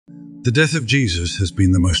The death of Jesus has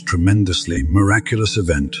been the most tremendously miraculous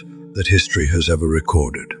event that history has ever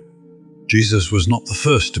recorded. Jesus was not the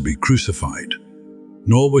first to be crucified,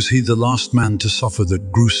 nor was he the last man to suffer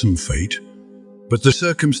that gruesome fate, but the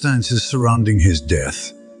circumstances surrounding his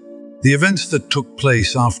death, the events that took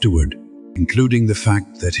place afterward, including the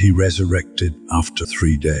fact that he resurrected after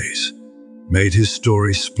 3 days, made his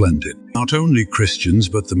story splendid. Not only Christians,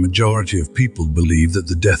 but the majority of people believe that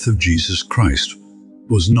the death of Jesus Christ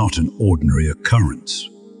was not an ordinary occurrence.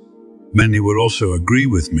 Many will also agree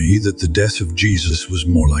with me that the death of Jesus was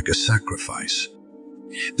more like a sacrifice.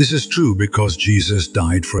 This is true because Jesus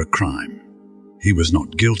died for a crime he was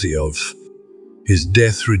not guilty of. His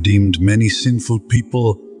death redeemed many sinful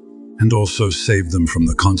people and also saved them from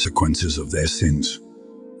the consequences of their sins.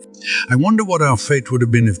 I wonder what our fate would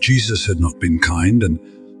have been if Jesus had not been kind and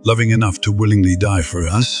loving enough to willingly die for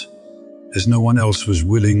us, as no one else was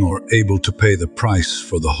willing or able to pay the price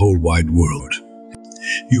for the whole wide world.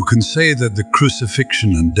 You can say that the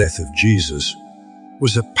crucifixion and death of Jesus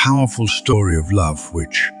was a powerful story of love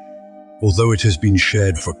which, although it has been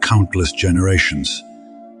shared for countless generations,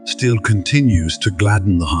 still continues to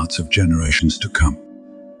gladden the hearts of generations to come.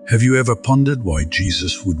 Have you ever pondered why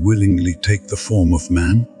Jesus would willingly take the form of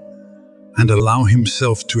man and allow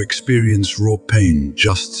himself to experience raw pain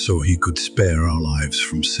just so he could spare our lives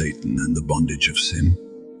from Satan and the bondage of sin?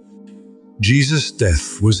 Jesus'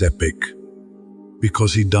 death was epic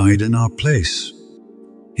because he died in our place.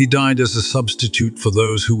 He died as a substitute for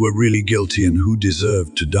those who were really guilty and who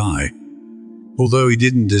deserved to die. Although he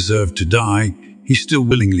didn't deserve to die, he still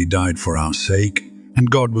willingly died for our sake, and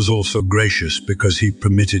God was also gracious because he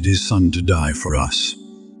permitted his Son to die for us.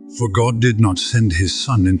 For God did not send his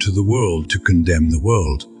Son into the world to condemn the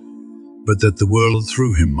world, but that the world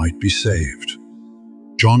through him might be saved.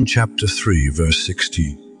 John chapter 3, verse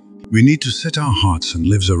 16. We need to set our hearts and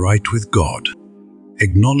lives aright with God,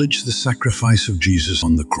 acknowledge the sacrifice of Jesus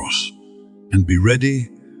on the cross, and be ready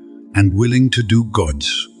and willing to do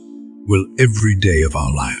God's will every day of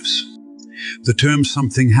our lives. The term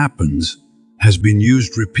 "something happens" has been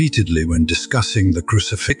used repeatedly when discussing the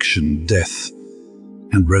crucifixion, death,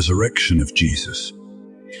 and resurrection of Jesus.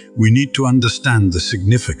 We need to understand the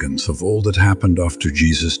significance of all that happened after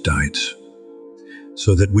Jesus died,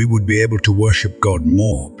 so that we would be able to worship God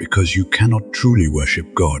more, because you cannot truly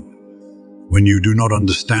worship God when you do not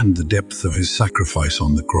understand the depth of his sacrifice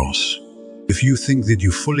on the cross. If you think that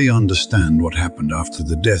you fully understand what happened after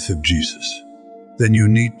the death of Jesus, then you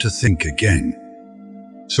need to think again.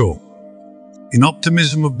 So, in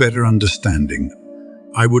optimism of better understanding,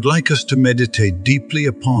 I would like us to meditate deeply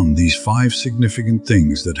upon these 5 significant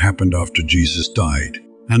things that happened after Jesus died,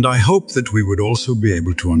 and I hope that we would also be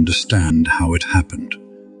able to understand how it happened,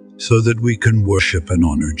 so that we can worship and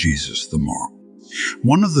honor Jesus the more.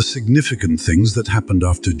 One of the significant things that happened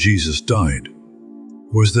after Jesus died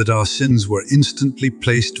was that our sins were instantly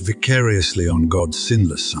placed vicariously on God's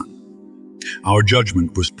sinless Son. Our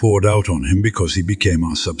judgment was poured out on him because he became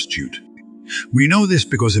our substitute. We know this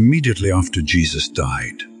because immediately after Jesus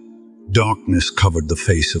died, darkness covered the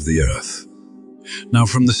face of the earth. Now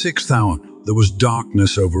from the 6th hour, there was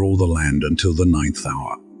darkness over all the land until the 9th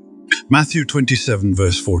hour. Matthew 27,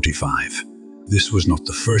 verse 45. This was not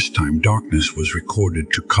the first time darkness was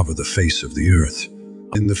recorded to cover the face of the earth.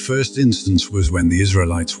 In the first instance was when the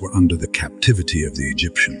Israelites were under the captivity of the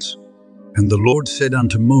Egyptians. And the Lord said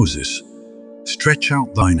unto Moses, "Stretch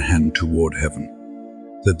out thine hand toward heaven,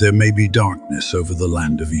 that there may be darkness over the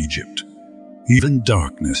land of Egypt, even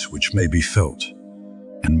darkness which may be felt."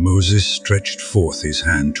 And Moses stretched forth his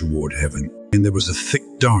hand toward heaven, and there was a thick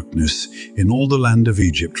darkness in all the land of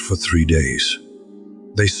Egypt for 3 days.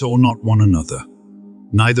 They saw not one another,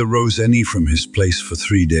 neither rose any from his place for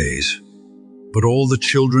 3 days. But all the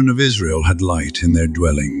children of Israel had light in their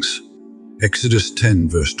dwellings. Exodus 10,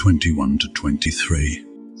 verse 21 to 23.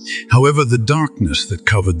 However, the darkness that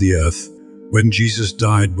covered the earth when Jesus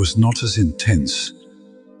died was not as intense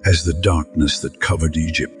as the darkness that covered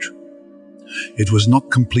Egypt. It was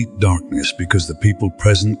not complete darkness because the people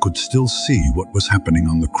present could still see what was happening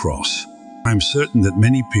on the cross. I'm certain that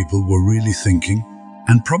many people were really thinking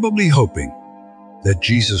and probably hoping that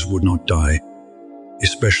Jesus would not die,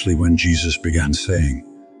 especially when Jesus began saying,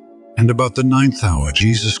 "And about the 9th hour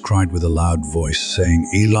Jesus cried with a loud voice, saying,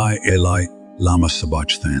 Eli, Eli, lama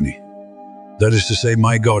sabachthani." That is to say,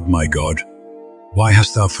 my God, why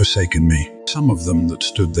hast thou forsaken me?" Some of them that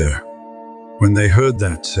stood there, when they heard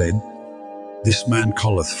that, said, "This man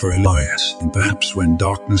calleth for Elias." And perhaps when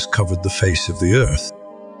darkness covered the face of the earth,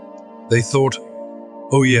 they thought,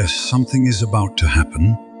 "Oh yes, something is about to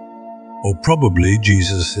happen." Or probably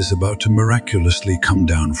Jesus is about to miraculously come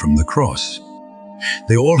down from the cross.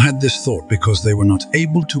 They all had this thought because they were not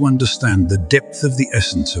able to understand the depth of the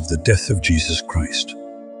essence of the death of Jesus Christ.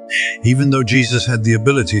 Even though Jesus had the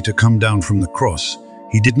ability to come down from the cross,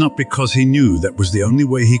 he did not, because he knew that was the only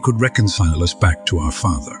way he could reconcile us back to our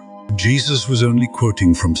Father. Jesus was only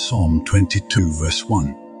quoting from Psalm 22 verse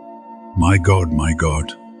 1. My God,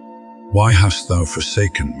 why hast thou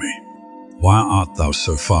forsaken me? Why art thou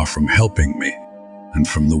so far from helping me? And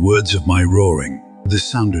from the words of my roaring, this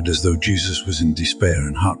sounded as though Jesus was in despair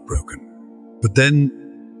and heartbroken. But then,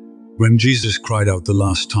 when Jesus cried out the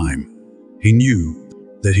last time, he knew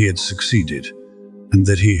that he had succeeded and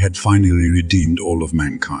that he had finally redeemed all of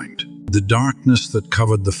mankind. The darkness that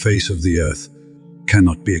covered the face of the earth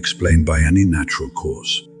cannot be explained by any natural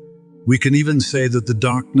cause. We can even say that the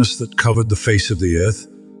darkness that covered the face of the earth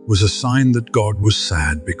was a sign that God was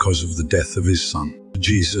sad because of the death of his Son.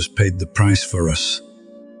 Jesus paid the price for us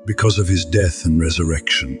because of his death and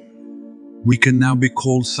resurrection. We can now be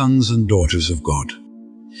called sons and daughters of God.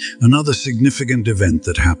 Another significant event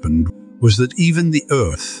that happened was that even the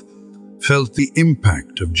earth felt the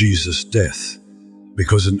impact of Jesus' death,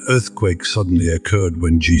 because an earthquake suddenly occurred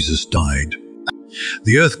when Jesus died.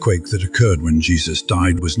 The earthquake that occurred when Jesus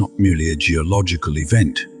died was not merely a geological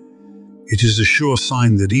event. It is a sure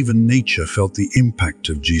sign that even nature felt the impact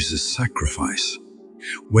of Jesus' sacrifice.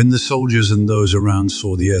 When the soldiers and those around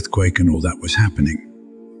saw the earthquake and all that was happening,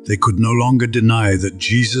 they could no longer deny that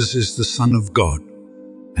Jesus is the Son of God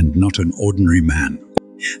and not an ordinary man.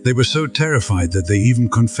 They were so terrified that they even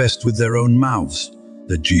confessed with their own mouths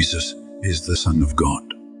that Jesus is the Son of God.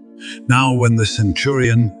 Now when the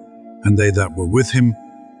centurion and they that were with him,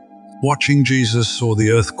 watching Jesus, saw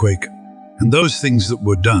the earthquake and those things that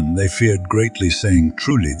were done, they feared greatly, saying,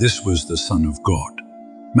 truly this was the Son of God.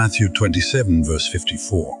 Matthew 27 verse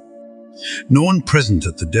 54. No one present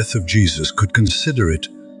at the death of Jesus could consider it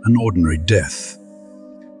an ordinary death.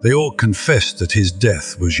 They all confessed that his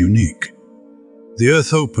death was unique. The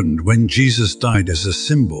earth opened when Jesus died as a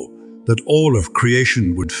symbol that all of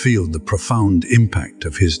creation would feel the profound impact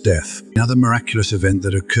of his death. Another miraculous event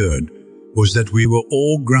that occurred was that we were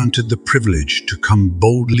all granted the privilege to come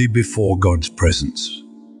boldly before God's presence.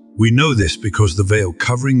 We know this because the veil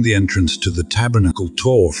covering the entrance to the tabernacle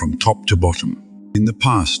tore from top to bottom. In the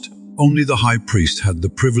past, only the high priest had the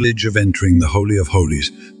privilege of entering the Holy of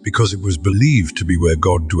Holies because it was believed to be where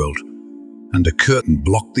God dwelt, and a curtain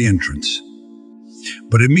blocked the entrance.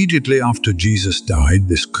 But immediately after Jesus died,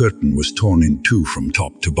 this curtain was torn in two from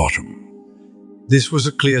top to bottom. This was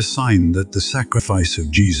a clear sign that the sacrifice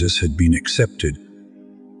of Jesus had been accepted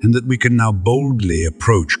and that we can now boldly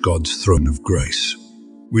approach God's throne of grace.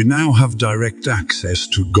 We now have direct access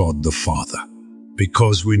to God the Father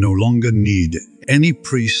because we no longer need any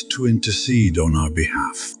priest to intercede on our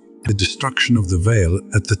behalf. The destruction of the veil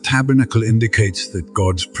at the tabernacle indicates that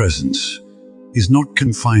God's presence is not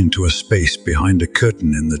confined to a space behind a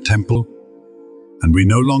curtain in the temple, and we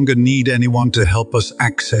no longer need anyone to help us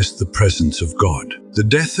access the presence of God. The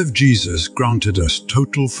death of Jesus granted us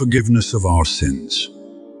total forgiveness of our sins,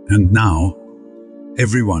 and now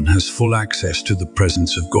everyone has full access to the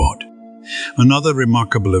presence of God. Another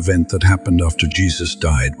remarkable event that happened after Jesus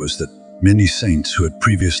died was that many saints who had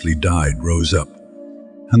previously died rose up,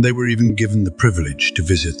 and they were even given the privilege to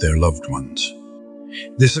visit their loved ones.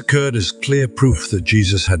 This occurred as clear proof that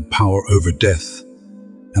Jesus had power over death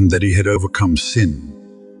and that he had overcome sin,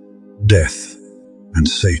 death, and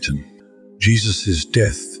Satan. Jesus'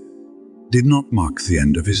 death did not mark the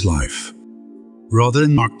end of his life. Rather, it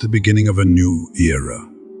marked the beginning of a new era,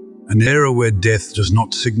 an era where death does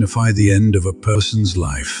not signify the end of a person's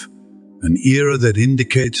life, an era that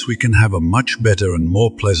indicates we can have a much better and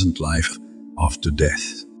more pleasant life after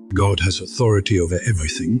death. God has authority over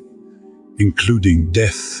everything, including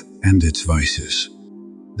death and its vices.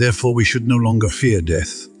 Therefore, we should no longer fear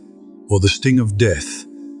death or the sting of death,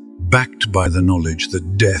 backed by the knowledge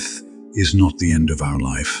that death is not the end of our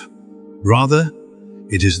life. Rather,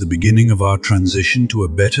 it is the beginning of our transition to a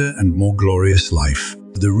better and more glorious life.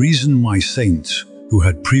 The reason why saints who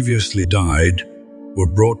had previously died were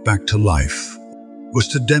brought back to life was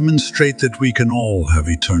to demonstrate that we can all have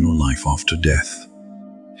eternal life after death.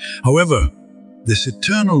 However, this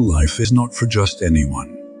eternal life is not for just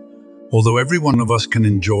anyone. Although every one of us can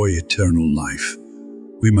enjoy eternal life,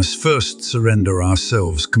 we must first surrender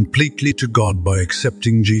ourselves completely to God by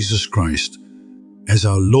accepting Jesus Christ as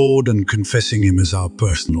our Lord and confessing him as our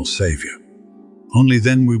personal Savior. Only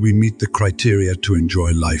then will we meet the criteria to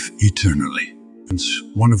enjoy life eternally.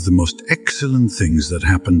 One of the most excellent things that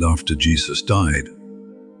happened after Jesus died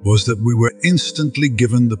was that we were instantly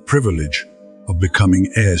given the privilege of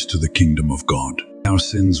becoming heirs to the kingdom of God. Our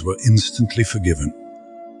sins were instantly forgiven.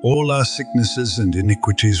 All our sicknesses and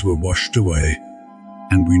iniquities were washed away,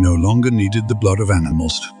 and we no longer needed the blood of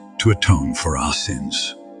animals to atone for our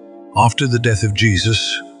sins. After the death of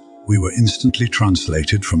Jesus, we were instantly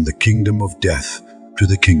translated from the kingdom of death to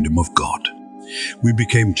the kingdom of God. We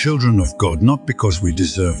became children of God not because we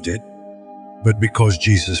deserved it, but because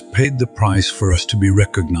Jesus paid the price for us to be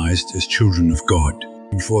recognized as children of God.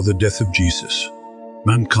 Before the death of Jesus,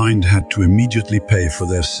 mankind had to immediately pay for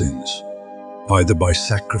their sins, either by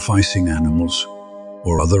sacrificing animals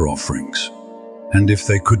or other offerings. And if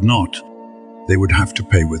they could not, they would have to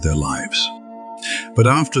pay with their lives. But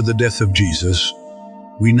after the death of Jesus,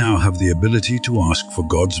 we now have the ability to ask for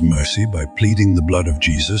God's mercy by pleading the blood of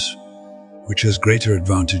Jesus, which has greater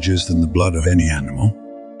advantages than the blood of any animal.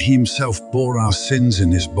 He himself bore our sins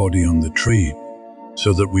in his body on the tree,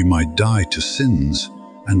 so that we might die to sins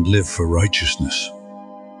and live for righteousness.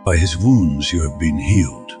 By his wounds you have been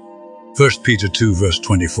healed. 1 Peter 2 verse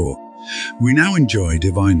 24. We now enjoy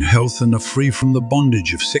divine health and are free from the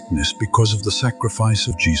bondage of sickness because of the sacrifice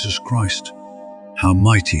of Jesus Christ. How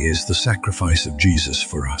mighty is the sacrifice of Jesus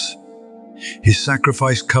for us. His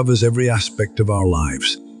sacrifice covers every aspect of our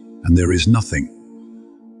lives, and there is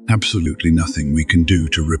nothing, absolutely nothing we can do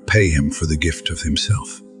to repay him for the gift of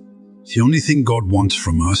himself. The only thing God wants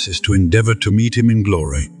from us is to endeavor to meet him in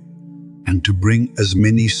glory and to bring as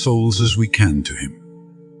many souls as we can to him.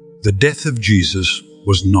 The death of Jesus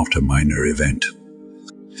was not a minor event.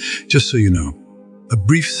 Just so you know, a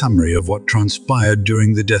brief summary of what transpired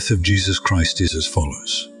during the death of Jesus Christ is as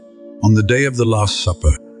follows. On the day of the Last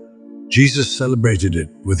Supper, Jesus celebrated it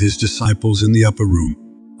with his disciples in the upper room.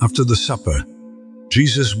 After the supper,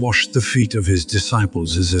 Jesus washed the feet of his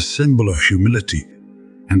disciples as a symbol of humility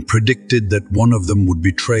and predicted that one of them would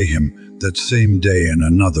betray him that same day and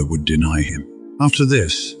another would deny him. After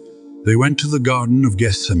this, they went to the Garden of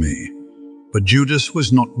Gethsemane, but Judas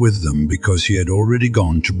was not with them because he had already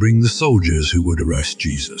gone to bring the soldiers who would arrest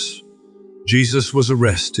Jesus. Jesus was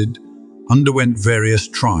arrested, underwent various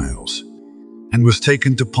trials, and was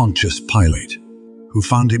taken to Pontius Pilate, who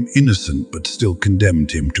found him innocent but still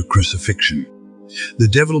condemned him to crucifixion. The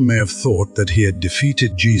devil may have thought that he had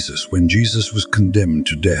defeated Jesus when Jesus was condemned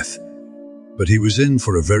to death, but he was in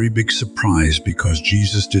for a very big surprise because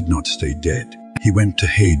Jesus did not stay dead. He went to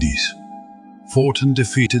Hades, fought and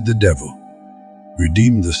defeated the devil,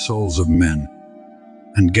 redeemed the souls of men,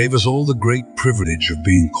 and gave us all the great privilege of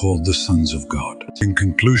being called the sons of God. In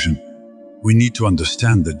conclusion, we need to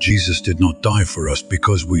understand that Jesus did not die for us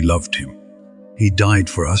because we loved him. He died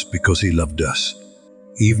for us because he loved us,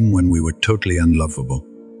 even when we were totally unlovable.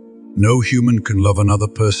 No human can love another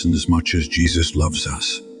person as much as Jesus loves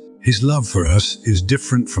us. His love for us is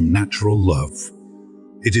different from natural love.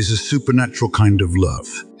 It is a supernatural kind of love.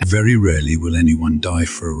 Very rarely will anyone die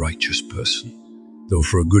for a righteous person, though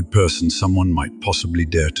for a good person someone might possibly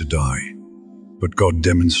dare to die. But God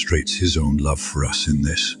demonstrates his own love for us in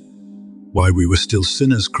this. While we were still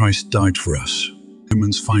sinners, Christ died for us.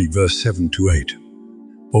 Romans 5 verse 7 to 8.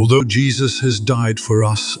 Although Jesus has died for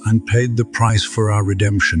us and paid the price for our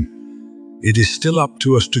redemption, it is still up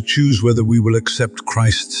to us to choose whether we will accept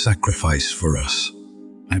Christ's sacrifice for us.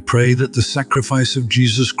 I pray that the sacrifice of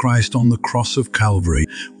Jesus Christ on the cross of Calvary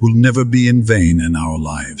will never be in vain in our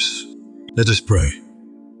lives. Let us pray.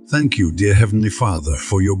 Thank you, dear Heavenly Father,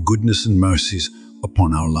 for your goodness and mercies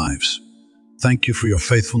upon our lives. Thank you for your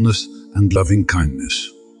faithfulness and loving kindness.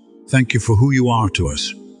 Thank you for who you are to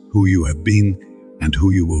us, who you have been, and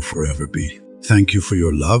who you will forever be. Thank you for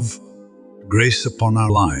your love, grace upon our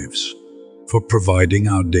lives, for providing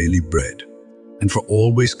our daily bread, and for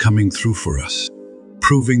always coming through for us,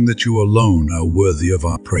 proving that you alone are worthy of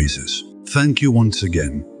our praises. Thank you once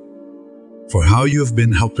again for how you have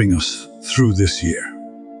been helping us through this year.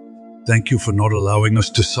 Thank you for not allowing us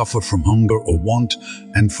to suffer from hunger or want,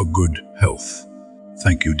 and for good health.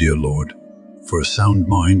 Thank you, dear Lord, for a sound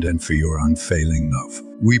mind and for your unfailing love.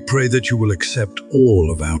 We pray that you will accept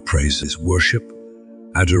all of our praises, worship,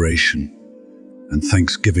 adoration, and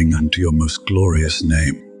thanksgiving unto your most glorious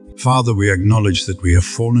name. Father, we acknowledge that we have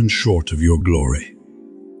fallen short of your glory,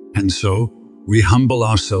 and so we humble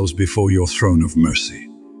ourselves before your throne of mercy.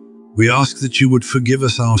 We ask that you would forgive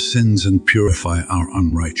us our sins and purify our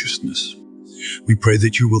unrighteousness. We pray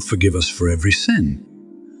that you will forgive us for every sin,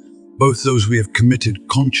 both those we have committed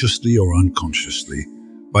consciously or unconsciously,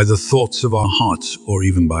 by the thoughts of our hearts or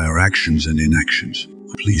even by our actions and inactions.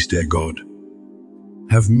 Please, dear God,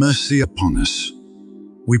 have mercy upon us.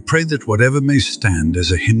 We pray that whatever may stand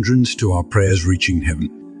as a hindrance to our prayers reaching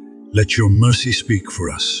heaven, Let your mercy speak for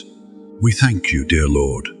us. We thank you, dear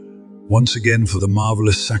Lord, once again for the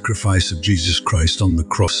marvelous sacrifice of Jesus Christ on the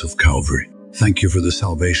cross of Calvary. Thank you for the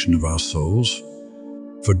salvation of our souls,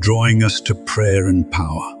 for drawing us to prayer and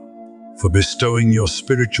power, for bestowing your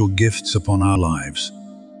spiritual gifts upon our lives,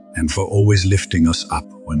 and for always lifting us up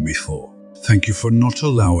when we fall. Thank you for not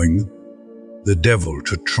allowing the devil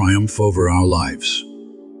to triumph over our lives.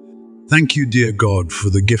 Thank you, dear God, for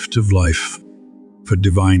the gift of life, for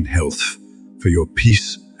divine health, for your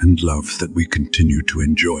peace and love that we continue to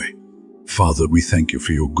enjoy. Father, we thank you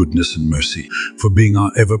for your goodness and mercy, for being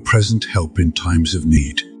our ever-present help in times of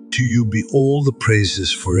need. To you be all the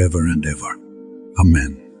praises forever and ever.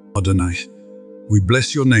 Amen. Adonai, we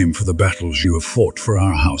bless your name for the battles you have fought for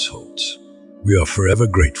our households. We are forever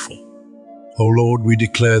grateful. O Lord, we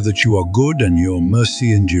declare that you are good and your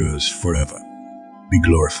mercy endures forever. Be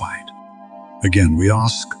glorified. Again, we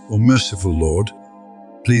ask, O merciful Lord,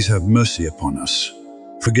 please have mercy upon us.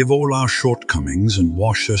 Forgive all our shortcomings and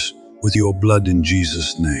wash us with your blood in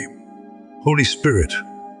Jesus' name. Holy Spirit,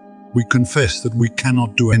 we confess that we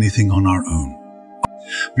cannot do anything on our own.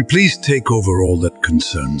 We please take over all that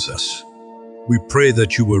concerns us. We pray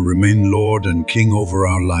that you will remain Lord and King over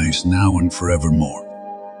our lives now and forevermore.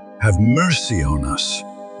 Have mercy on us,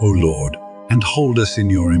 O Lord, and hold us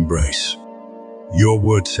in your embrace. Your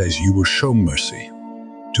word says you will show mercy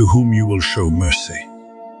to whom you will show mercy,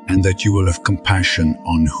 and that you will have compassion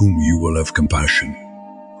on whom you will have compassion.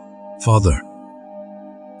 Father,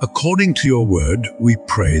 according to your word, we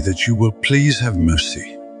pray that you will please have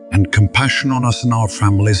mercy and compassion on us and our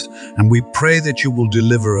families, and we pray that you will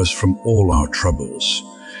deliver us from all our troubles.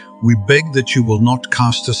 We beg that you will not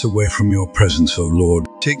cast us away from your presence, O Lord.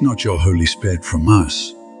 Take not your Holy Spirit from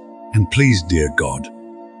us, and please, dear God,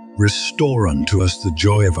 restore unto us the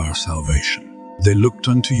joy of our salvation. They looked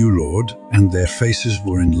unto you, Lord, and their faces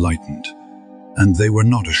were enlightened, and they were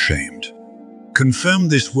not ashamed. Confirm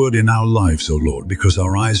this word in our lives, O Lord, because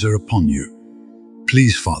our eyes are upon you.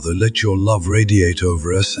 Please, Father, let your love radiate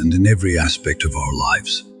over us and in every aspect of our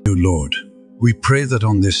lives. O Lord, we pray that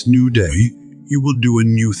on this new day, you will do a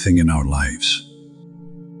new thing in our lives.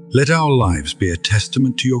 Let our lives be a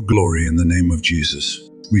testament to your glory in the name of Jesus.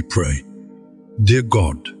 We pray, dear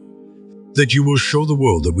God, that you will show the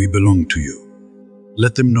world that we belong to you.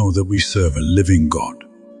 Let them know that we serve a living God.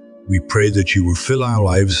 We pray that you will fill our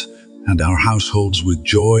lives and our households with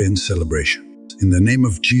joy and celebration. In the name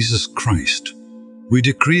of Jesus Christ, we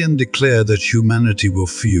decree and declare that humanity will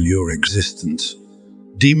feel your existence.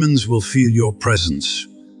 Demons will feel your presence,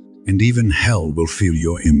 and even hell will feel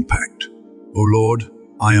your impact. O Lord,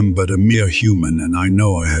 I am but a mere human, and I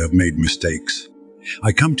know I have made mistakes.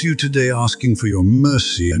 I come to you today asking for your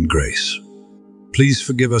mercy and grace. Please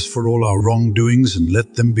forgive us for all our wrongdoings and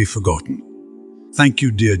let them be forgotten. Thank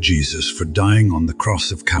you, dear Jesus, for dying on the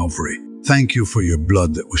cross of Calvary. Thank you for your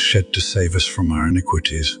blood that was shed to save us from our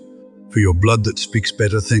iniquities, for your blood that speaks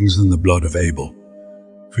better things than the blood of Abel,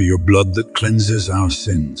 for your blood that cleanses our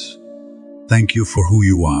sins. Thank you for who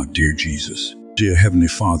you are, dear Jesus. Dear Heavenly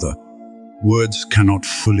Father, words cannot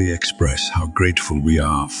fully express how grateful we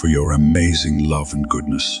are for your amazing love and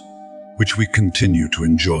goodness, which we continue to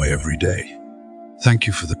enjoy every day. Thank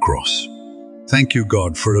you for the cross. Thank you,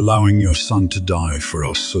 God, for allowing your Son to die for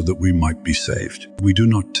us so that we might be saved. We do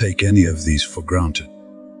not take any of these for granted,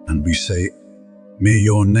 and we say, may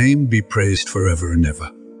your name be praised forever and ever.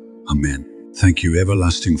 Amen. Thank you,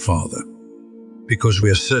 everlasting Father, because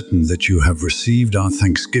we are certain that you have received our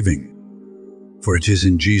thanksgiving, for it is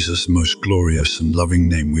in Jesus' most glorious and loving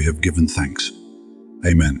name we have given thanks.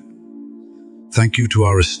 Amen. Thank you to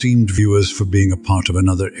our esteemed viewers for being a part of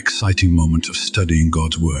another exciting moment of studying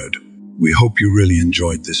God's Word. We hope you really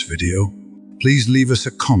enjoyed this video. Please leave us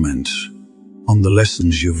a comment on the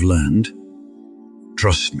lessons you've learned.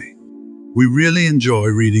 Trust me, we really enjoy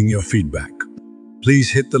reading your feedback.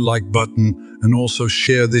 Please hit the like button and also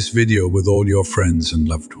share this video with all your friends and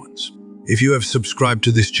loved ones. If you have subscribed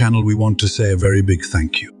to this channel, we want to say a very big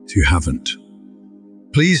thank you. If you haven't,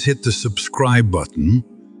 please hit the subscribe button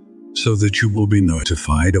so that you will be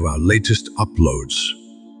notified of our latest uploads.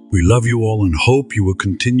 We love you all and hope you will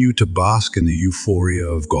continue to bask in the euphoria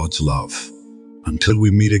of God's love. Until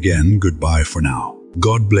we meet again, goodbye for now.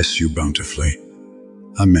 God bless you bountifully.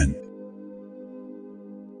 Amen.